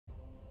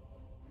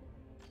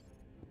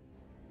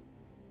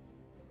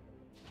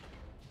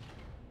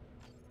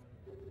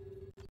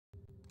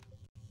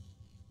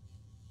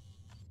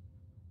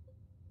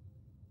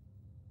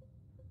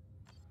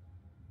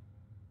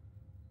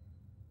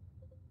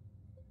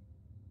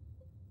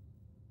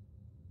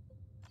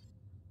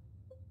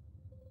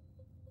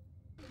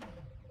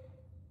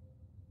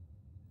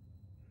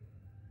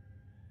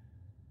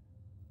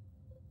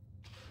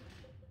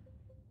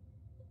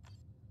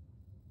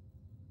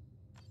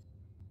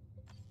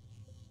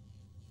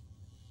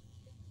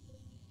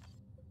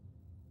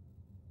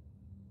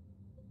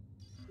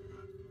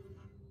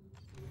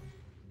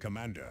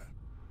Commander.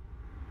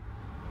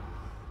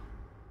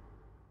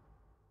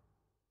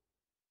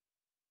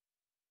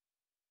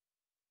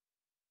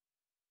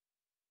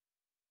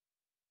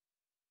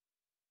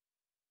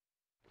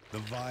 The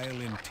vile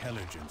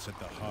intelligence at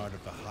the heart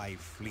of the High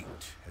Fleet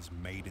has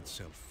made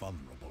itself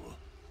vulnerable.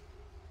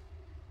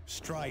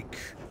 Strike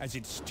as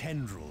its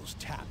tendrils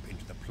tap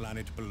into the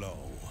planet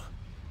below.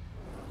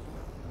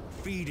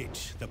 Feed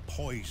it the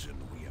poison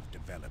we have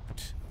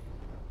developed.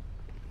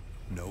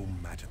 No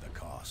matter the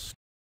cost.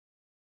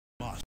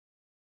 Must.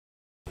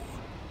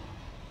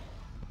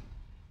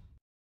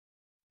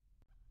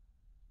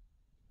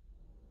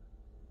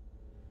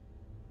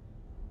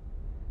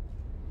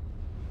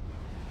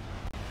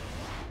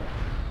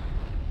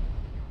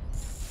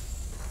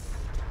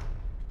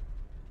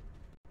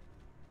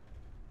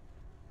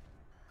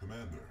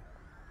 Commander,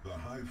 the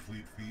Hive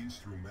Fleet feeds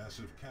through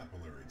massive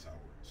capillary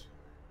towers.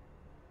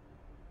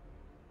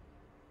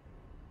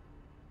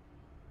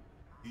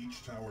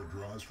 Each tower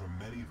draws from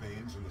many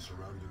veins in the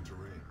surrounding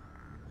terrain.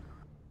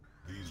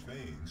 These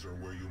veins are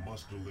where you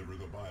must deliver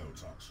the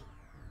biotoxin.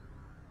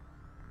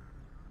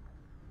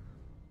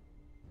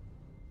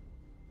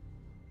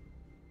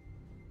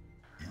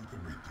 You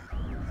can read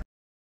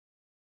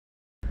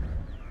the...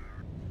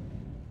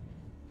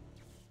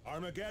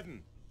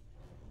 Armageddon!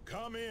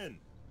 Come in!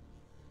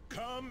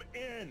 Come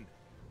in!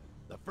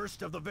 The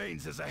first of the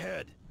veins is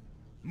ahead.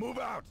 Move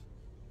out!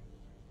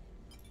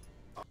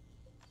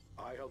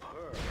 I have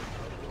heard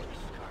of your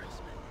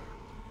Scarsmen.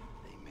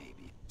 They may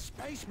be...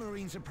 Space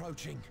Marines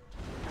approaching!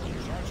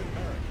 Sergeant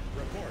Merrick,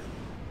 report.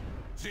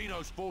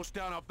 Xenos forced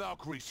down our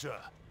Valkyrie, sir.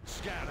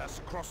 Scan us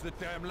across the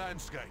damn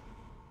landscape.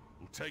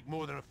 It'll take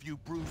more than a few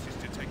bruises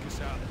to take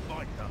us out and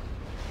fight them.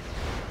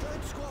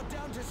 Third squad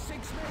down to 6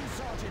 men,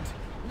 Sergeant.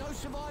 No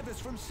survivors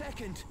from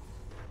second.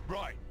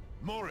 Right.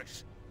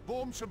 Morris,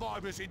 form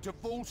survivors into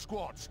full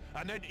squads,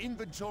 and then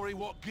inventory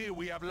what gear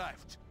we have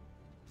left.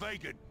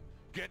 Vagan,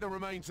 get the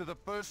remains of the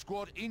first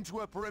squad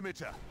into a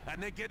perimeter,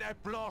 and then get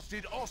that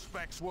blasted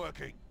Auspex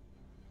working.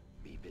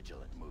 Be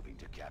vigilant moving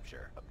to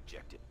capture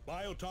objective.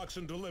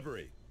 Biotoxin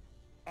delivery.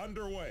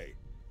 Underway.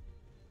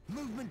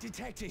 Movement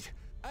detected.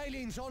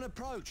 Aliens on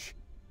approach.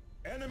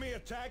 Enemy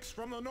attacks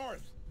from the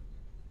north.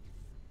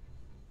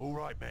 All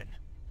right, men.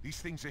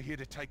 These things are here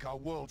to take our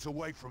worlds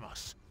away from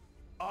us.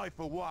 I,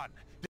 for one...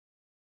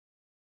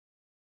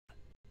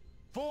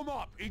 Form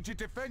up into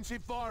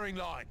defensive firing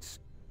lines.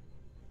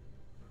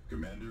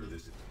 Commander,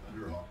 this is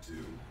Thunderhawk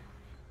 2.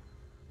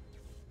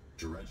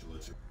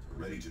 Tarantulas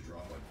are ready to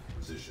drop on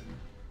position.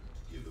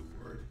 Give the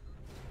word.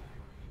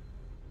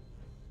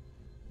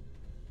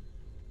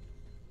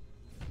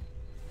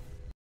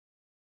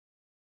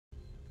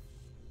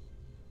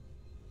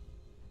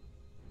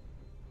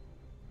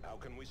 How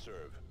can we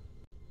serve?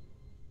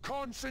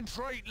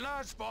 Concentrate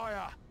las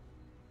fire!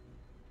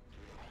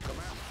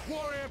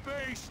 Warrior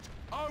Beast!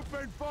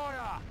 Open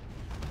fire!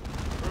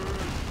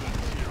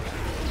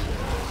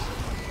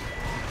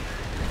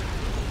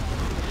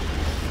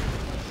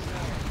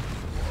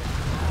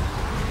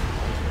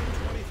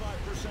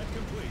 25%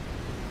 complete.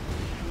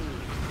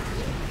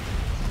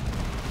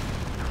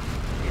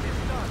 It is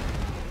done.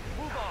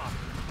 Move on.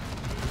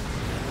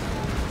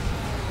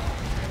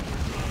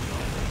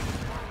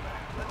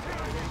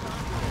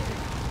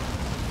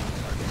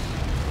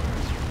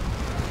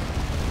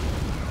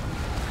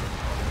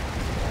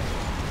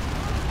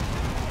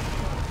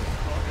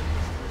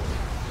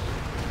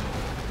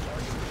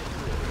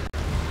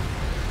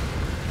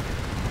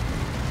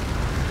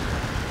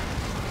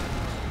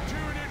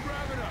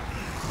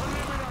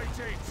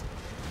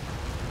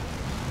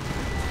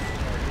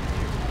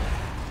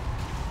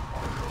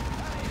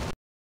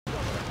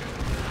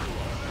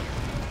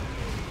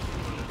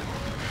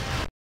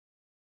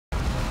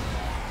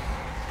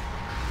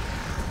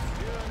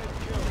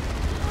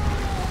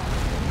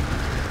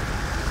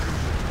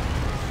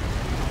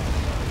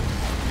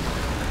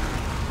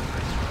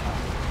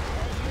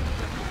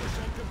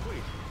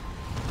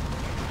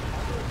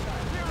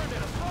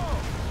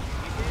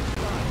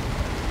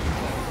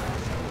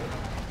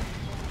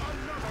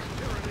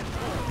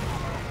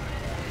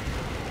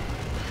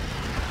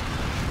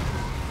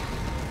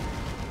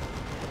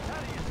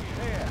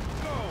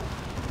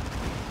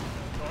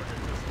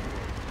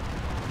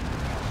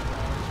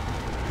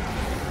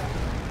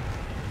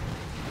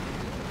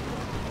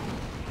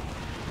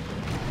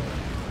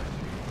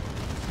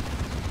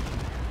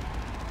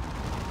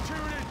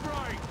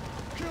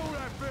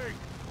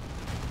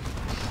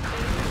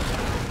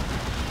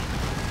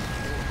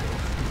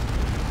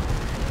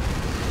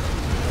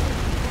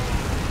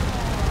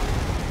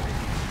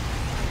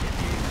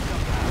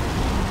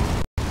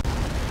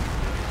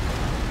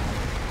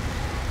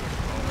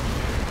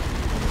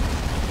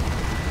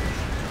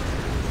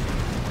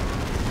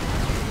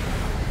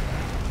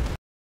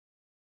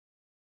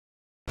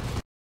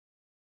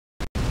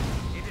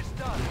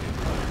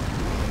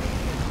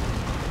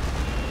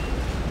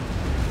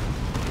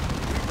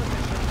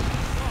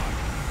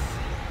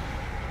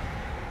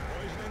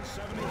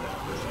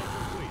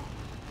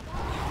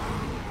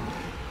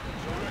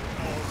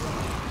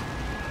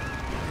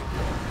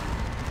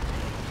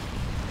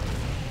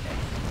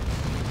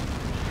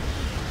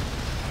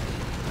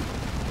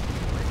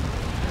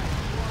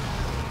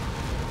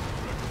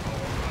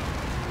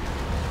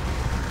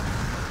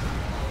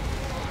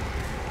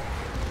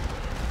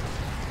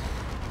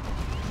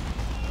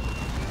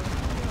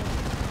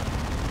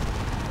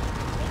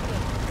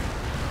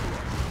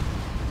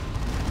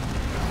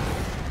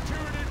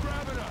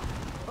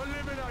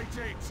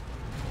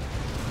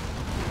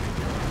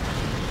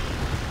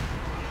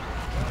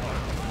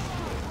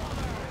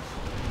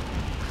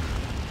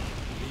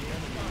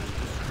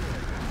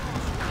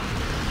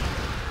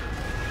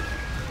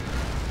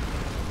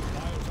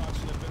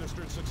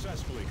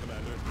 carefully,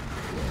 Commander.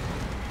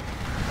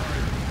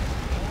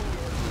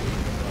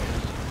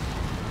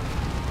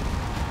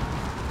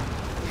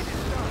 It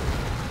is done.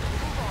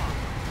 Move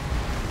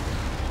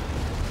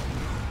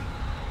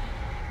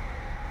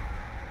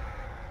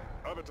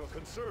on. Avatar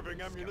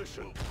conserving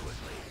ammunition. Move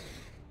quickly.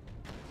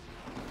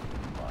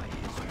 By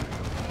his will.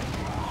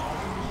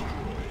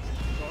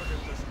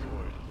 Target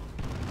destroyed.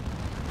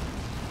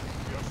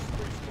 Your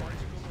space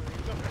marines and the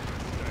Marines are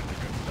stand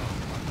against us.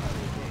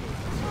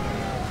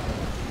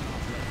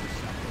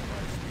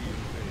 Sacrifice me in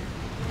vain.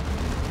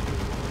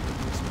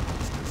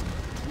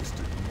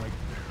 Twisted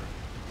nightmare.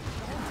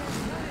 The whole damn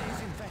planet is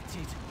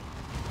infected.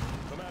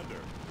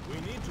 Commander, we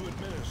need to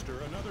administer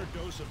another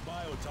dose of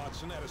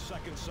biotoxin at a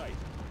second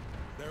site.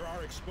 There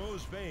are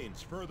exposed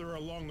veins further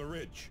along the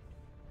ridge.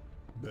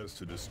 Best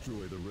to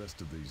destroy the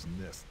rest of these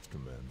nests,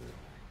 Commander.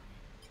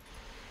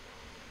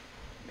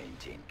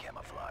 Maintain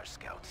camouflage,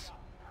 scouts.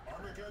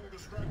 Armageddon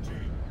distract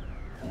team.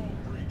 All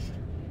breached.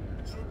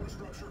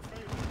 Superstructure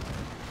failing.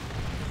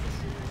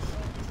 Initiate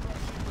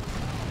self-destruct sequence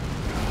now.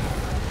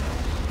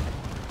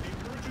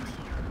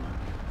 Emergency.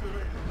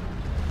 Activated.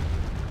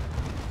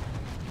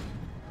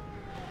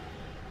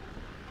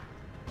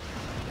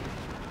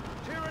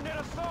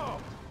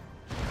 Tyrannosaurus!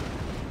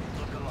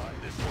 Look alive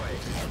this way.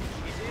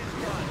 It is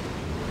done.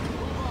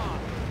 Move on.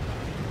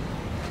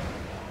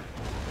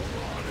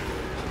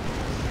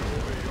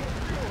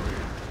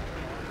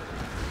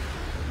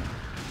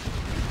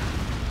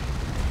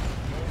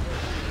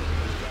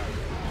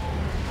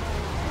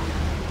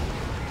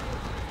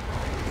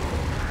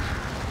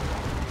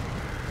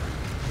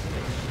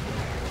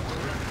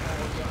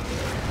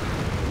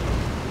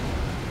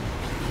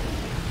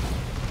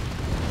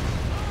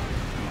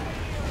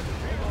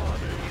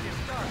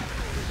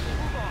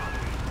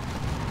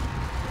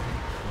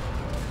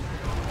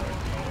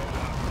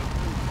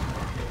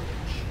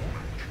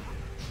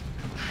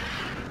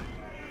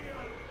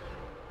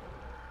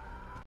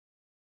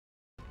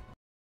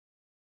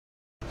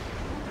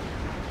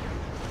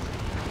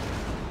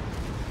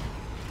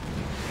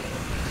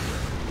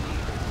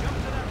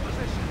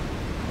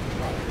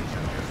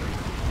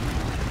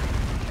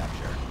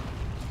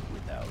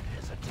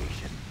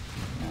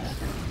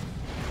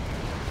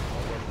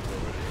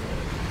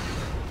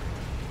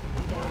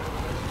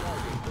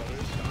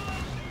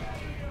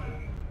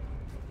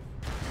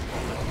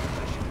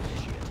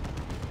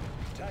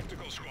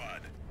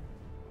 Squad.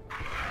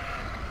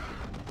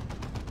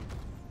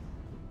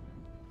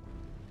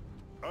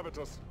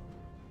 Avitus,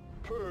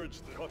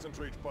 purge the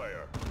concentrate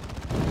fire.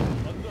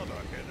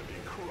 Another enemy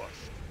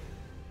crushed.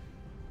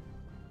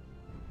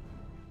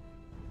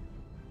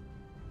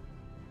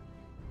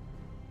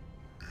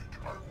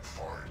 I will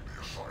find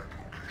the assigned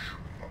location.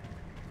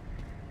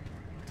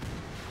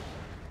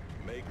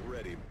 Make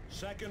ready.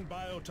 Second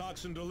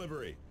biotoxin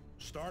delivery.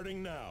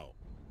 Starting now.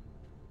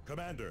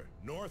 Commander,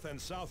 north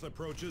and south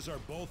approaches are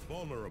both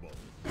vulnerable.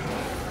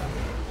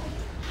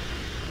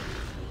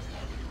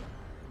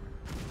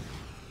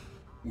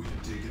 We can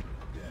take it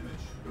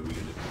damage, but we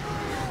can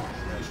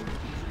crash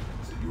infantry.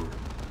 Is it your...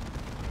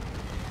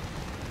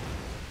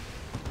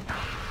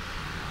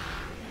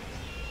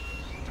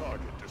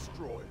 Target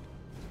destroyed.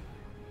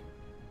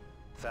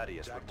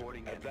 Thaddeus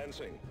reporting in.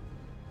 Advancing.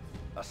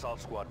 Assault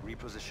squad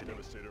repositioning.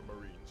 Devastator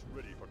Marines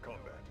ready for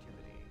combat.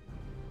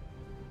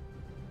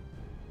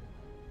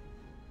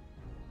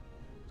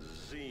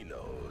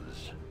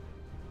 Xenos.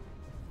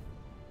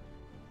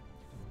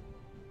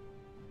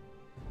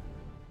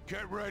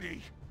 Get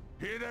ready!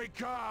 Here they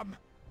come!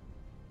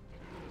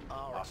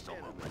 Hostile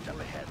movement up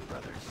ahead,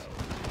 brothers.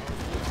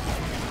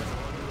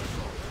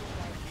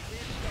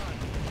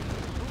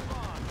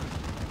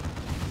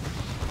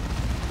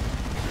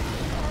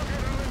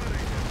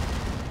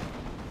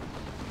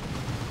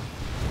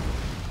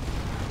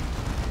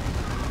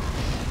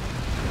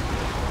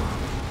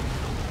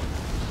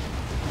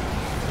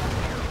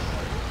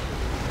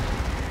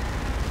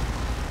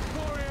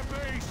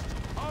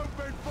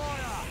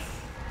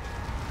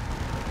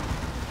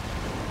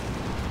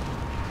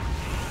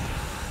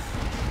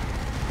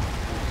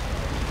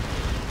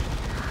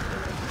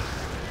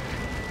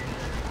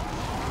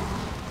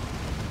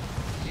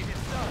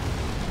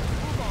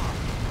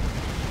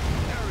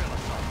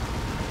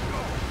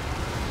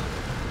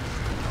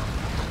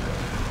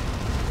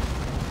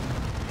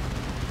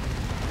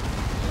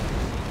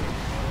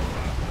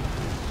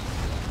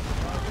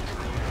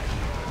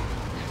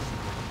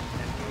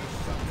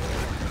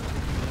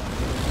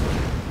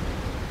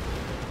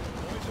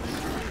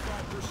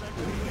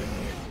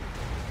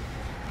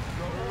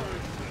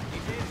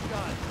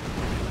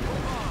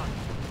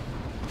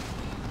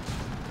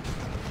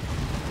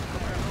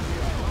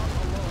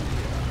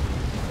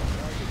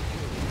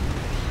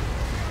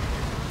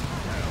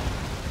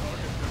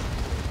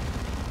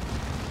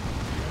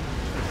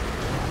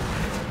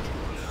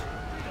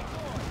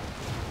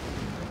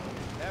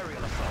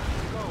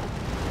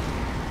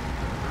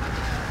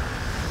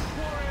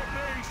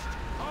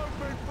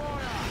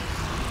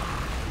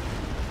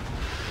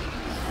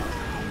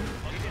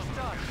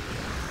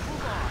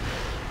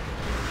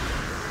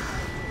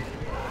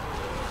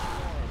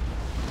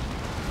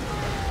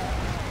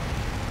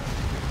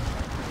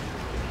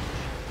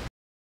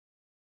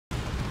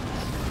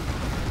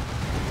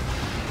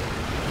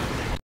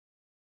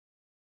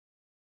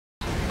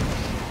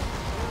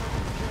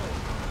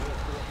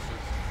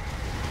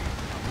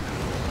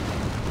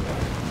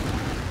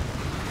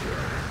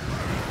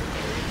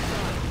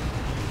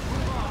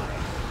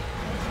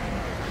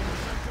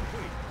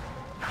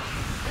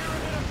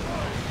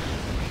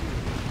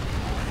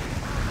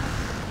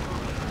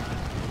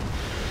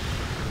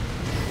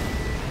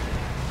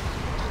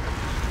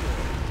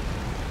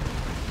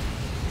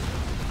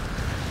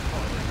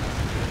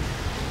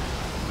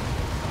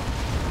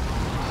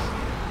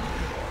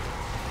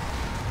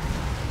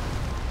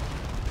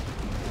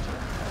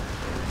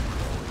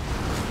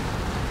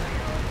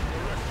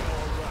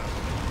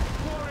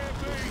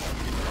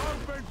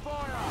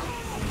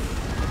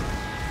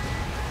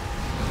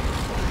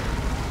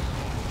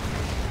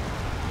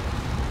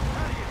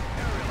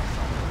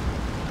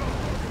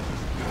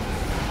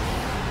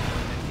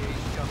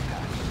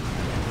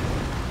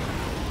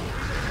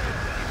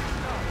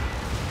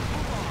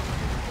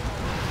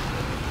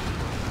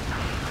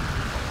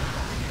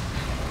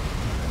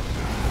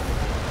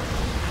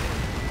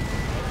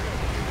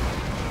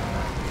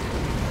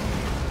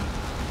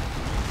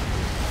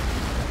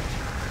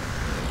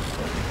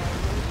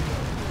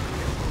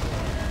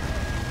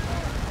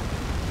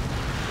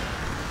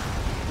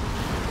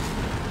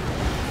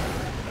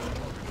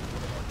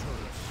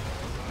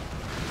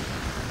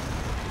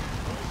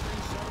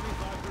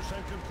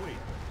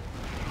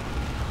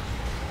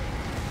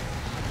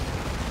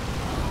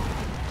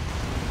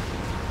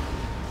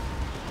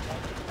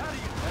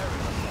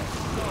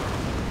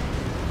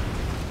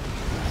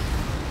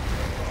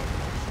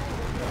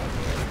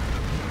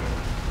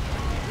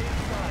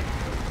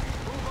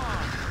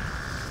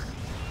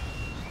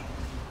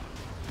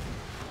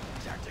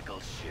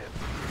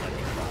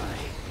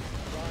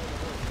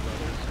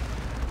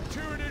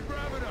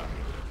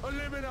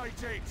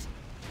 Exterminate it!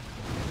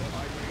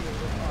 I feel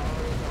the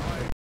power of the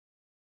hive.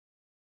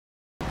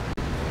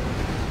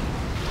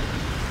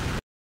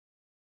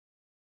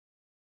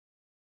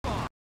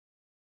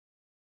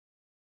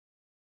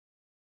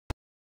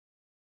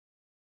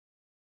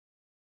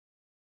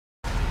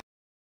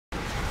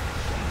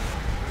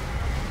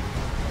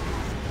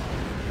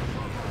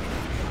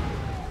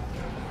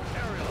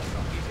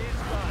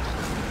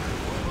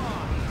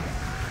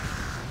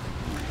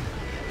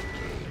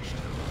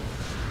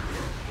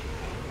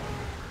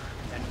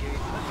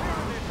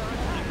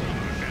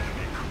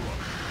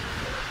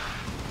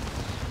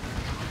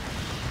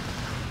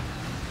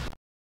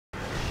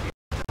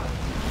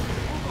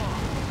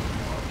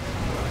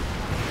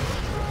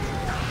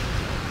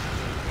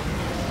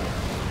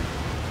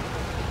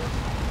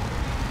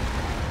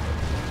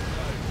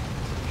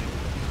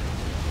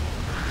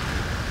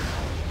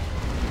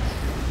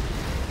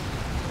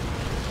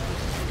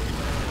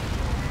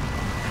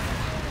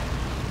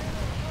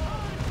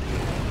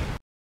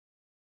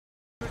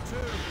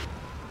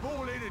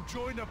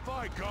 Join the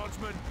fight,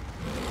 Guardsman!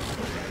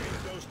 Dragon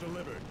dose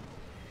delivered.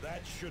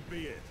 That should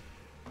be it.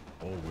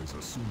 Always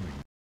assuming.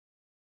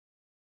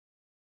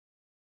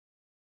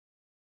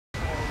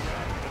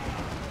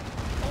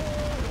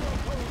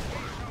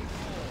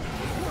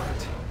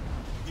 What?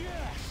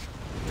 Yes!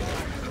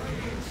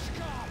 Degrading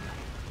scum!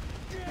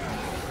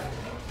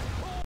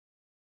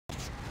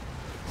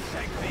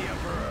 Thank the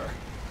Emperor.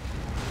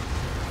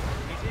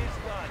 It is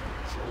done.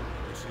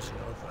 This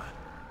isn't over.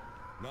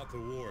 Not the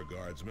war,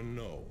 Guardsman,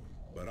 no.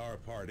 But our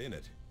part in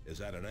it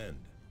is at an end.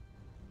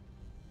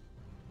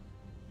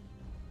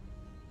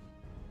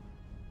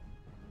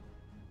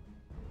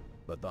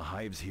 But the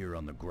hives here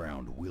on the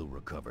ground will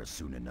recover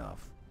soon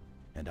enough.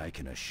 And I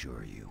can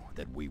assure you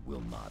that we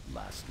will not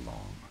last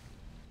long.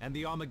 And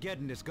the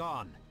Armageddon is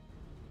gone.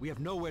 We have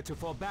nowhere to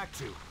fall back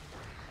to.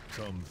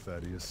 Come,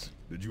 Thaddeus.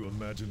 Did you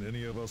imagine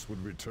any of us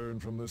would return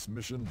from this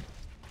mission?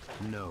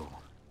 No.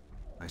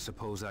 I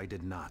suppose I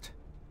did not.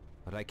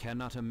 But I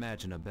cannot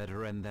imagine a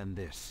better end than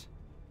this.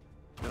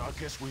 Then I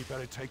guess we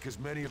better take as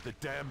many of the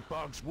damn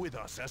bugs with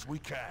us as we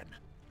can.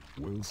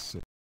 Well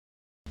said.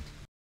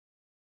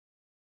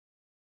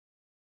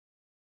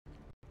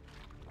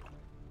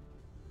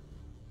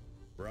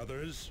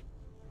 Brothers,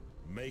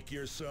 make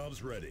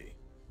yourselves ready.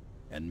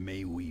 And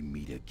may we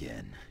meet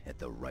again at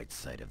the right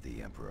side of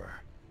the Emperor.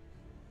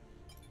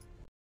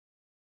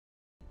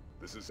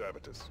 This is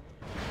Avitus.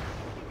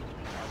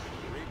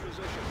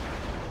 Reposition.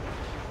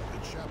 The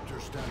chapter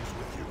stands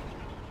with you.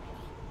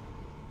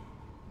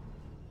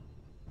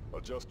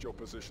 Adjust your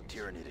positions.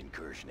 Tyrannid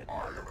incursion at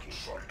my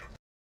location.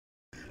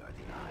 We are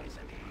the eyes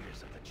and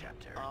ears of the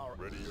chapter.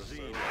 Ready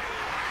yourself.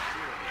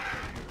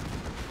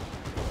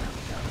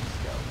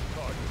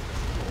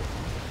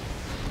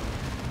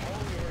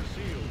 All your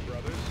sealed,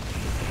 brothers.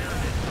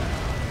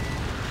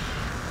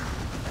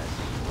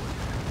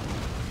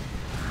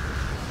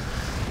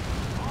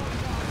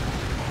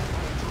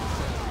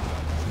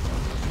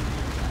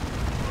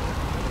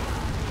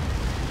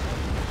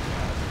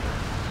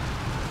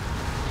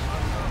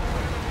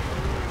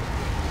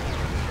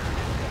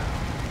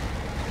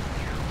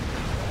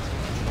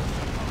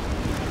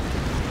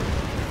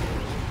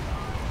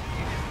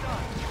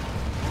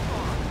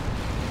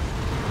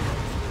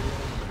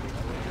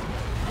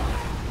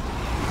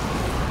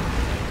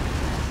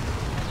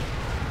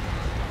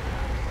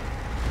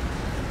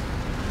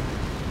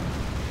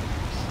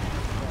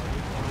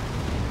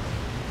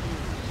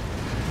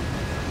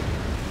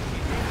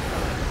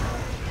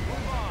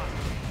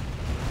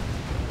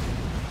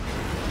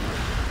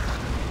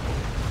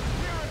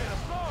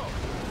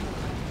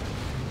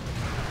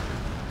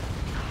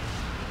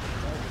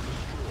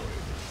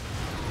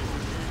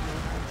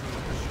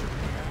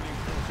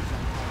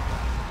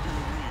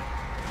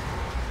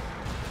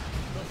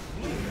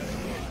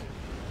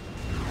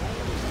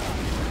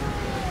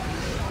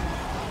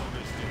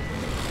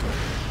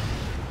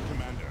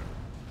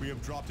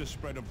 Dropped a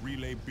spread of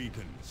relay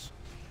beacons.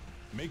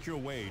 Make your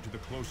way to the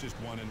closest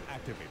one and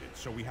activate it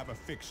so we have a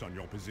fix on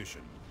your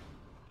position.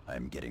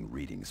 I'm getting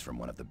readings from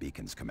one of the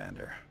beacons,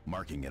 Commander.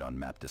 Marking it on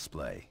map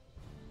display.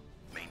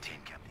 Maintain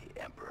camp.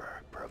 The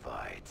Emperor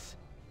provides.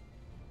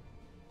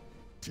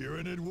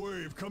 Tyrannid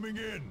wave coming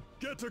in!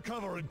 Get to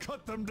cover and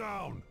cut them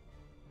down!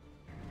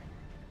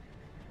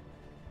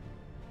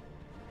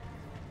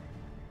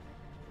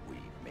 We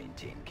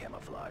maintain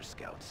camouflage,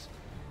 scouts.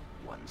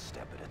 One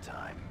step at a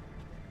time.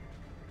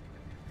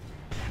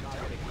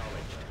 Target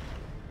acknowledged.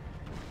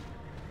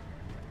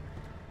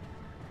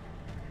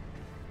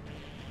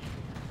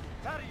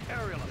 Fatty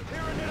aerial,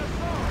 Tyranid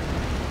assault!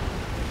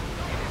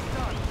 It is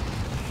done.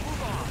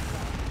 Move on.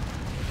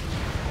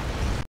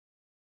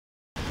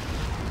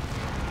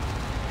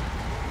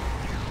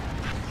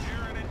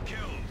 Tyranid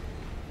killed.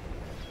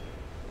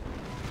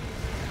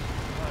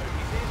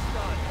 It is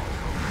done.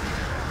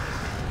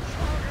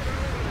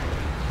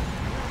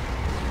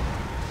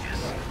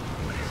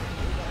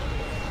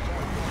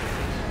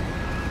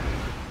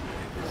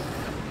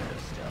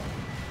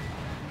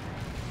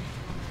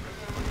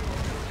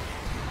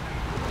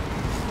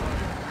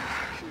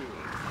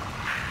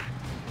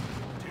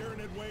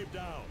 wave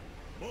down.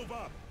 Move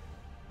up.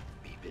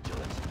 Be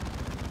vigilant.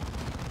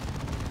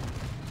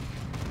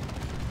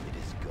 It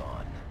is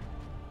gone.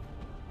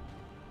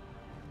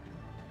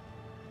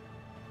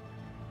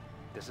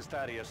 This is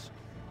Thaddeus.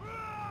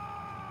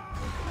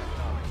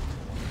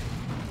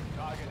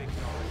 Target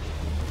acknowledged.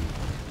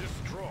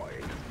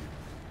 Destroyed.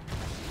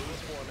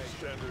 Lose formation.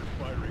 Standard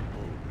firing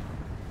move.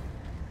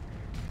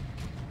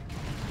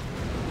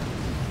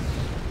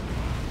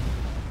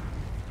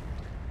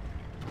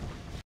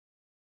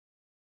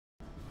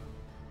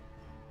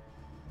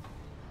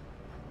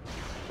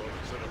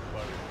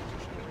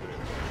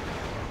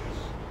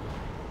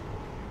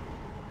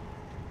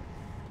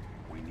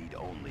 We need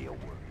only a word.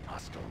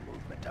 Hostile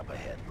movement up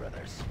ahead,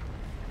 brothers.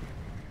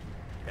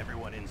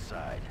 Everyone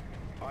inside.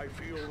 I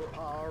feel the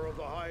power of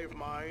the hive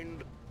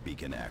mind.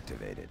 Beacon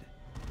activated.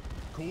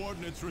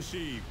 Coordinates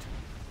received.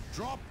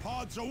 Drop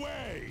pods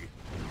away!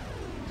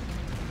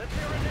 The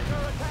Tyranids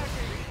are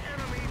attacking! The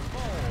enemy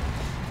falls!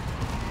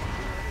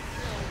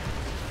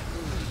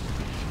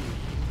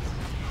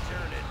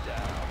 Turn it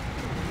down.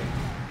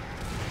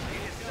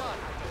 It is done!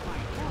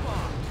 Move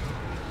on!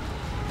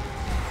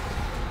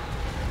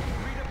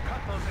 Read up,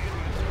 cut those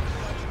aliens!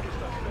 Such is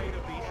the fate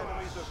of the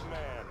enemies of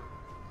man.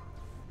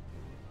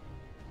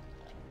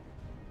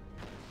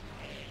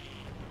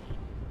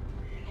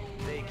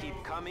 They keep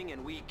coming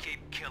and we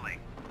keep killing.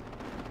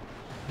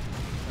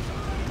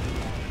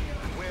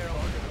 Where are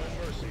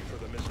no mercy for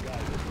the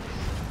misguided?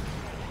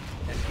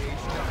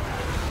 Engage jump.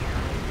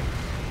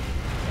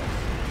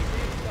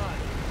 It's done.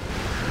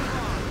 Move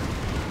on.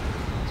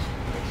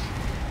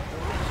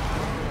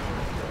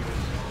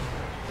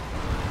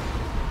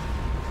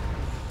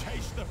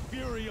 Taste the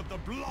fury of the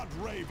Blood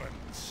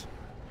Ravens!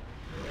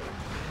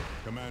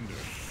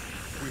 Commander,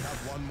 we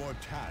have one more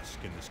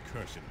task in this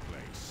cursed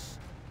place.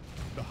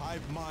 The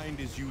hive mind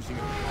is using a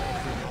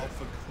powerful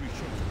alpha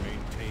creature to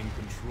maintain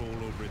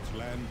control over its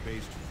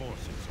land-based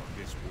forces on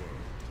this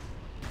world.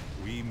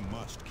 We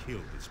must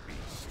kill this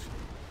beast.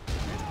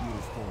 It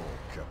will fall,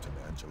 Captain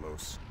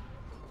Angelos.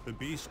 The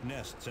beast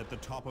nests at the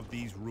top of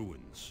these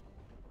ruins.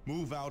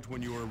 Move out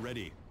when you are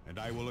ready, and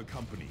I will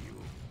accompany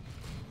you.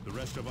 The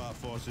rest of our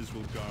forces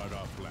will guard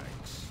our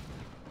flanks.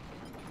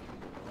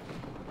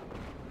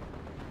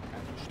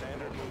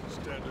 Standard move.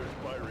 Standard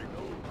firing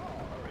move.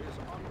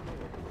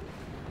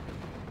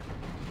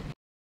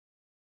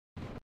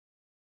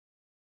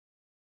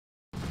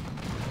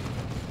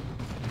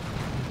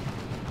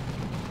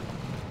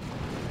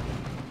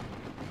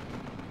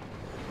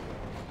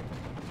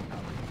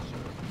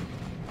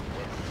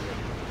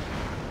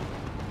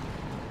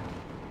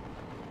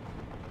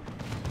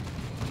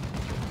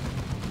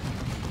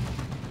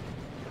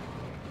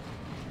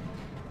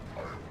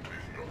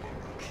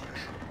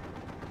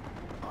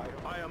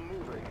 I am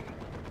moving.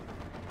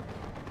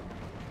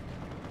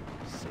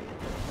 Say it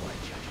that my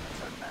judgments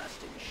are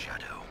masked in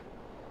shadow.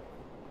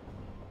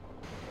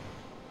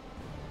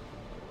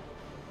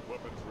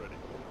 Weapons ready.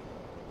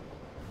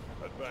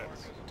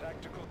 Advance.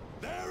 Tactical.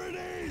 There it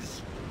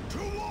is! To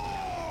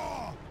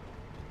war!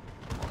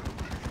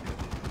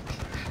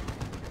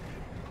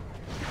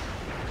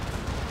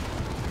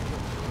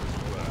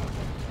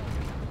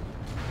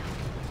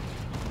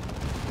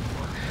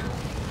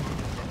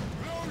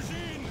 Close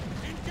in!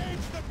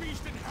 Engage the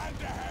beast in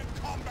hand-to-hand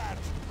combat!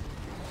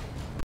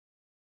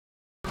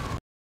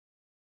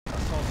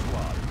 Assault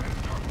squad.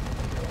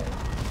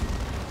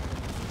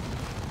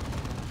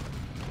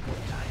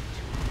 Time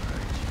to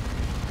emerge.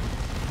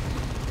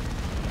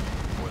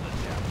 For the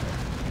chapter.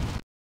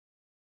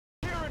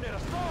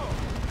 Tyranids, go!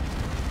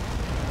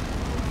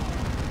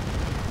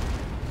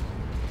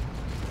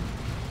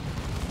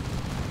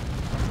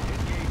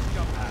 Engage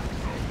jump packs.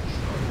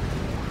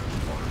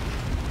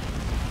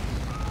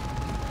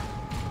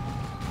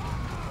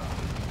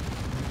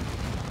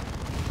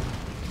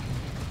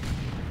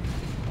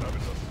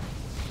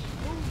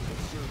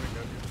 Serving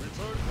and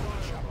return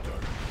fire. Chapter.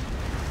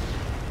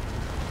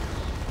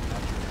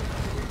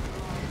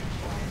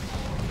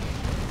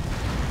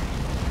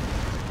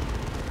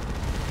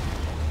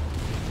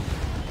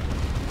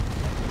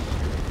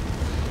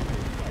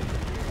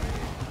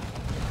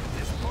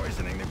 It's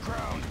poisoning the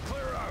ground.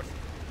 Clear out.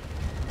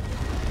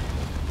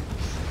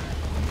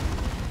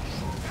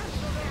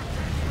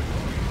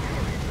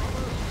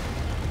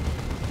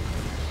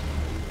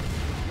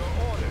 Your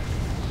orders.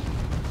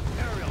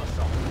 Aerial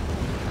assault.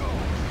 Go.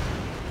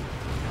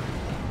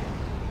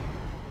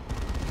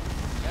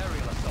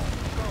 Aerial assault.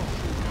 Go.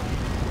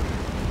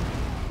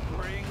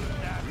 Bring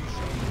that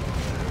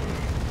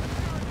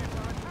Tyranids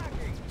are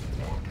attacking.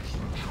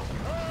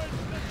 Urge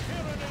the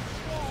Tyranids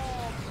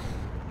swarm.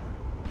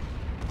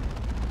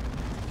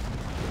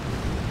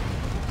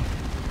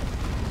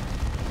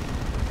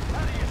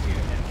 Thaddeus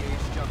here.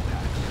 Engage jump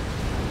packs.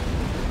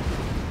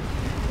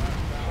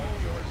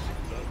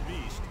 The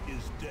beast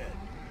is dead.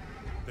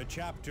 The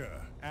chapter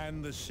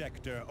and the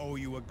sector owe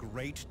you a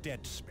great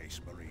debt, Space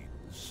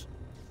Marines.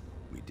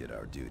 We did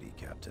our duty,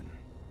 Captain.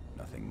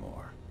 Nothing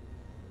more.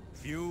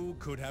 Few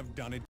could have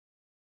done it.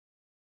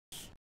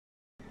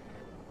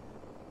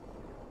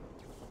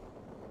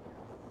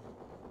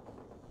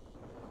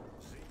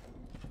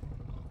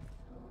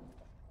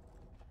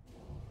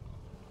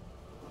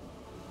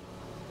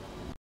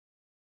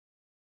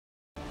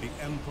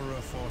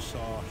 Emperor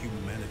foresaw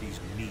humanity's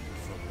need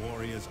for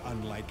warriors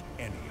unlike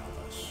any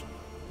others.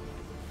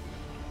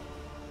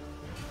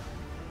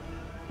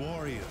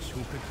 Warriors who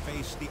could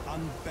face the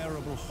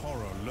unbearable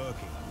horror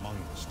lurking among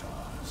the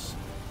stars.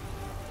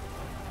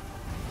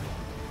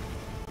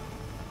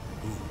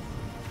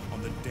 Who,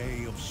 on the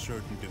day of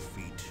certain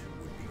defeat,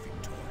 would be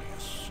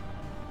victorious.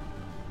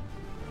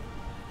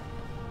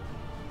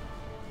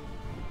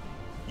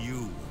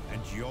 You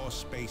and your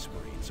Space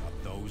Marines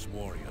are those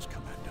warriors,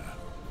 Commander.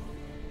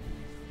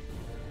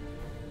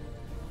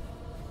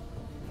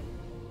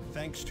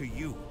 Thanks to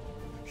you,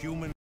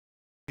 human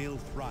still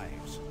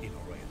thrives in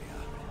Aurelia.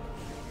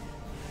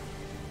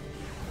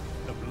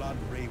 The Blood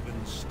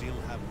Ravens still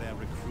have their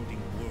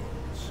recruiting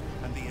worlds,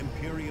 and the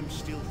Imperium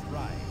still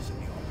thrives in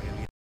the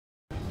Aurelia.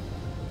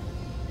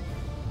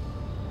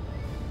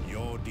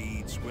 Your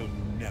deeds will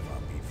never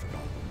be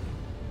forgotten.